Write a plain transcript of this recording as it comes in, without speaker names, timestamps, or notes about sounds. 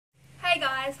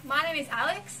guys, my name is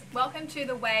Alex. Welcome to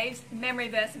the Waves Memory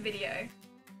Verse video.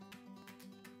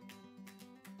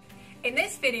 In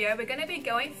this video, we're going to be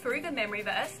going through the memory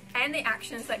verse and the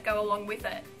actions that go along with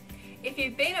it. If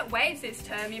you've been at Waves this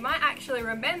term, you might actually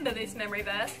remember this memory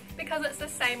verse because it's the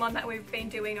same one that we've been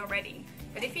doing already.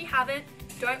 But if you haven't,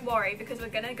 don't worry because we're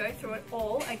going to go through it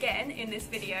all again in this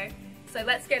video. So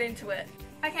let's get into it.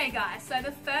 Okay guys, so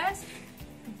the first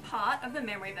part of the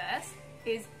memory verse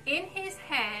is, in his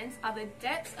hands are the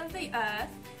depths of the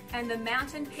earth and the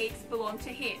mountain peaks belong to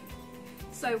him.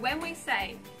 So when we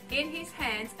say, in his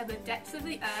hands are the depths of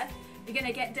the earth, you're going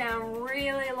to get down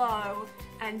really low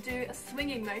and do a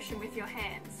swinging motion with your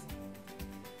hands.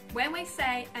 When we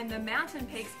say, and the mountain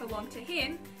peaks belong to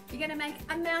him, you're going to make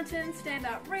a mountain stand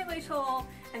up really tall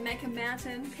and make a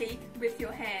mountain peak with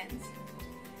your hands.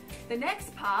 The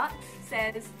next part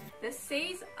says, the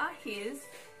seas are his,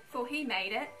 for he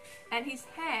made it, and his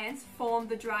hands formed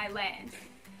the dry land.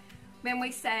 When we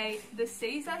say, the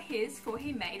seas are his, for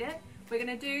he made it, we're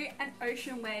going to do an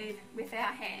ocean wave with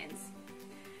our hands.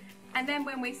 And then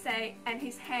when we say, and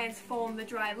his hands form the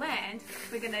dry land,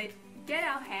 we're going to get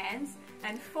our hands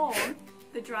and form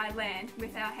the dry land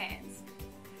with our hands.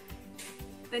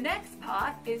 The next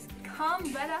part is,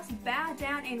 come let us bow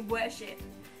down in worship.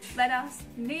 Let us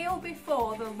kneel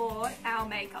before the Lord our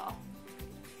Maker.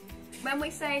 When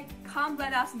we say, come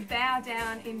let us bow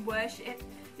down in worship,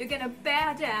 you're going to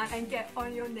bow down and get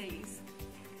on your knees.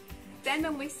 Then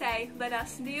when we say, let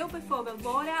us kneel before the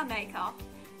Lord our Maker,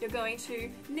 you're going to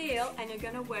kneel and you're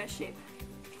going to worship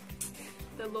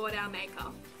the Lord our Maker.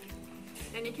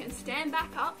 Then you can stand back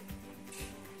up.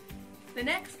 The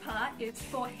next part is,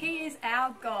 for he is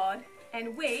our God,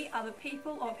 and we are the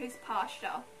people of his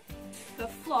pasture, the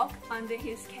flock under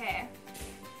his care.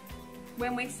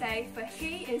 When we say, for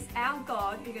he is our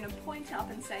God, you're going to point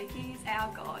up and say, he is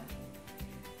our God.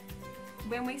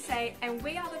 When we say, and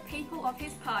we are the people of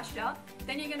his pasture,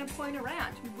 then you're going to point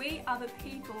around. We are the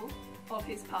people of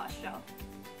his pasture.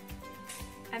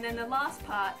 And then the last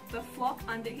part, the flock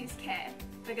under his care.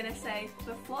 We're going to say,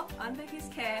 the flock under his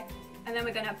care, and then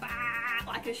we're going to baa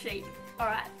like a sheep.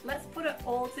 Alright, let's put it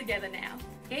all together now.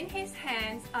 In his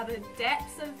hands are the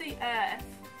depths of the earth,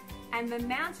 and the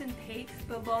mountain peaks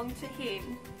belong to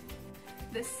him.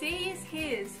 The sea is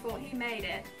his, for he made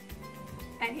it,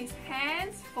 and his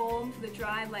hands formed the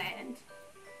dry land.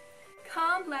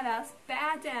 Come, let us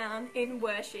bow down in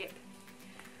worship.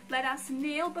 Let us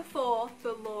kneel before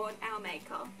the Lord our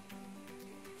Maker.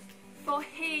 For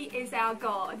he is our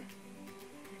God,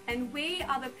 and we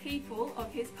are the people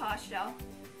of his pasture,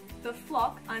 the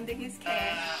flock under his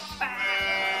care.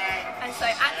 And so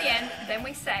at the end, then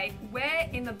we say where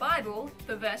in the Bible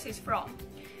the verse is from.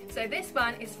 So this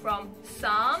one is from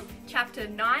Psalm chapter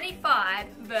 95,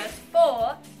 verse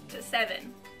 4 to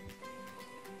 7.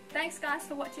 Thanks guys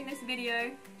for watching this video,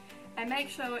 and make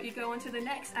sure you go on to the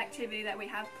next activity that we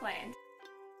have planned.